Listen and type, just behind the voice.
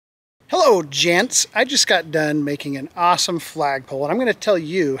Hello gents, I just got done making an awesome flagpole and I'm going to tell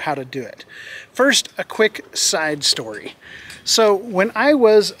you how to do it. First, a quick side story. So when I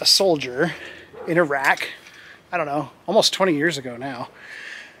was a soldier in Iraq, I don't know, almost 20 years ago now,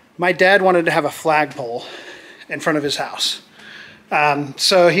 my dad wanted to have a flagpole in front of his house.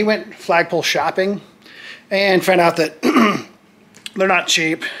 So he went flagpole shopping and found out that they're not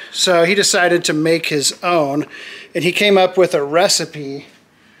cheap. So he decided to make his own and he came up with a recipe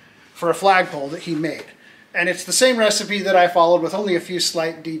for a flagpole that he made. And it's the same recipe that I followed with only a few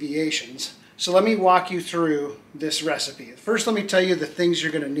slight deviations. So let me walk you through this recipe. First, let me tell you the things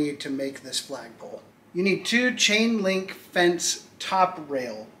you're going to need to make this flagpole. You need 2 chain link fence top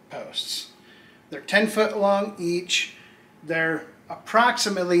rail posts. They're 10 foot long each. They're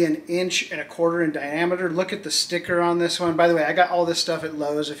approximately 1.25 inches in diameter. Look at the sticker on this one. By the way, I got all this stuff at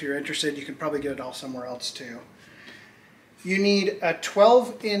Lowe's. If you're interested, you can probably get it all somewhere else too. You need a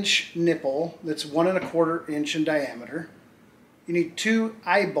 12-inch nipple that's 1.25 inches in diameter. You need 2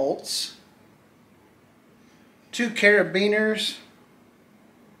 eye bolts, 2 carabiners.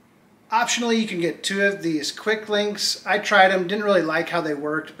 Optionally, you can get 2 of these quick links. I tried them, didn't really like how they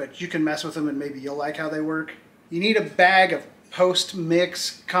worked, but you can mess with them and maybe you'll like how they work. You need a bag of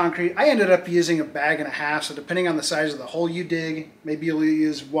post-mix concrete. I ended up using a bag and a half, so depending on the size of the hole you dig, maybe you'll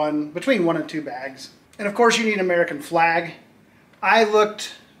use between 1 and 2 bags. And of course you need an American flag. I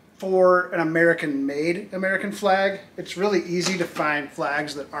looked for an American-made American flag. It's really easy to find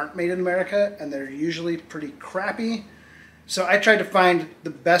flags that aren't made in America, and they're usually pretty crappy. So I tried to find the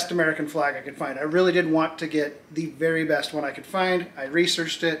best American flag I could find. I really did want to get the very best one I could find. I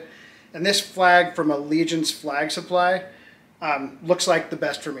researched it, and this flag from Allegiance Flag Supply looks like the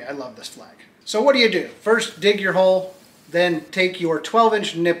best for me. I love this flag. So what do? First, dig your hole, then take your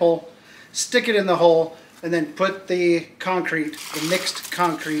 12-inch nipple, stick it in the hole, and then put the concrete, the mixed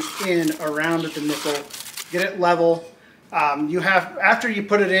concrete, in around the nipple. Get it level. After you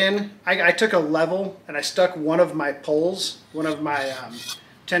put it in, I took a level and I stuck one of my poles, one of my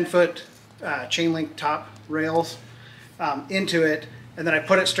 10-foot chain link top rails into it, and then I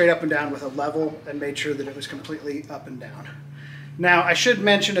put it straight up and down with a level and made sure that it was completely up and down. Now, I should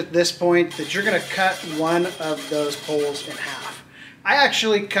mention at this point that you're going to cut one of those poles in half. I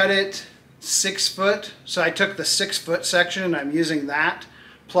actually cut it 6 foot, so I took the 6-foot section and I'm using that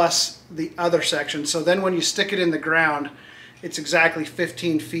plus the other section. So then when you stick it in the ground, it's exactly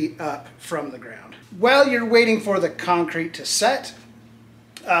 15 feet up from the ground. While you're waiting for the concrete to set,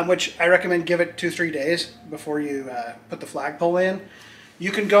 which I recommend give it 2-3 days before you put the flagpole in, you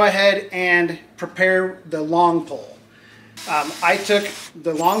can go ahead and prepare the long pole. I took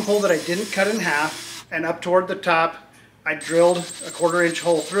the long pole that I didn't cut in half, and up toward the top I drilled a 1/4 inch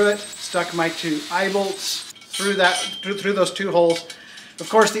hole through it, stuck my 2 eye bolts through those 2 holes. Of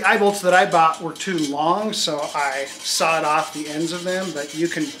course, the eye bolts that I bought were too long, so I sawed off the ends of them, but you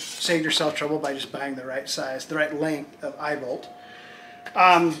can save yourself trouble by just buying the right size, the right length of eye bolt.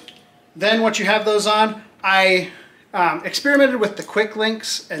 Then once you have those on, I experimented with the quick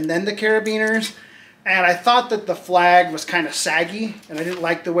links and then the carabiners, and I thought that the flag was kind of saggy and I didn't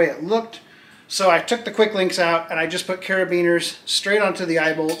like the way it looked. So I took the quick links out and I just put carabiners straight onto the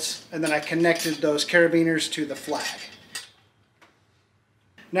eye bolts, and then I connected those carabiners to the flag.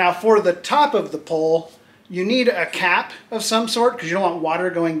 Now for the top of the pole, you need a cap of some sort because you don't want water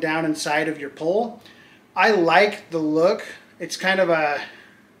going down inside of your pole. I like the look. It's kind of a,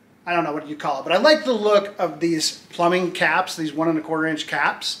 I don't know what you call it, but I like the look of these plumbing caps, these 1.25 inch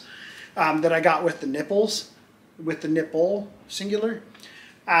caps that I got with the nipples, with the nipple, singular.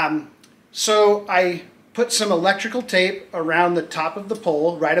 So I put some electrical tape around the top of the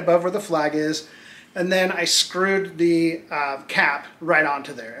pole, right above where the flag is, and then I screwed the cap right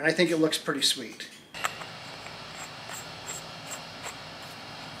onto there, and I think it looks pretty sweet.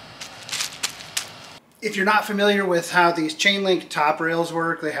 If you're not familiar with how these chain link top rails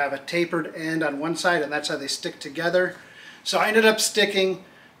work, they have a tapered end on one side, and that's how they stick together. So I ended up sticking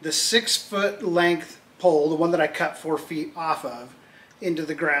the 6-foot length pole, the one that I cut 4 feet off of, into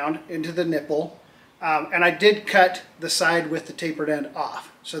the ground, into the nipple, and I did cut the side with the tapered end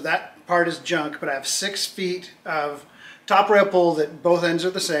off. So that part is junk, but I have 6 feet of top rail pole that both ends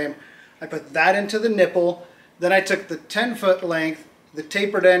are the same. I put that into the nipple, then I took the 10-foot length, the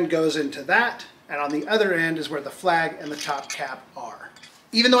tapered end goes into that, and on the other end is where the flag and the top cap are.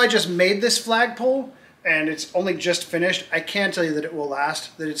 Even though I just made this flagpole, and it's only just finished, I can tell you that it will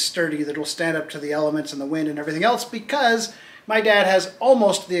last, that it's sturdy, that it will stand up to the elements and the wind and everything else, because my dad has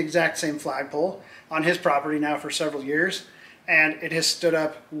almost the exact same flagpole on his property now for several years, and it has stood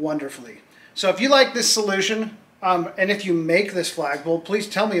up wonderfully. So if you like this solution, And if you make this flagpole, please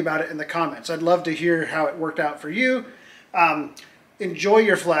tell me about it in the comments. I'd love to hear how it worked out for you. Enjoy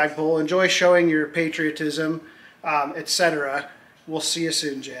your flagpole, enjoy showing your patriotism, etc. We'll see you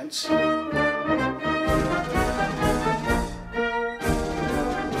soon, gents.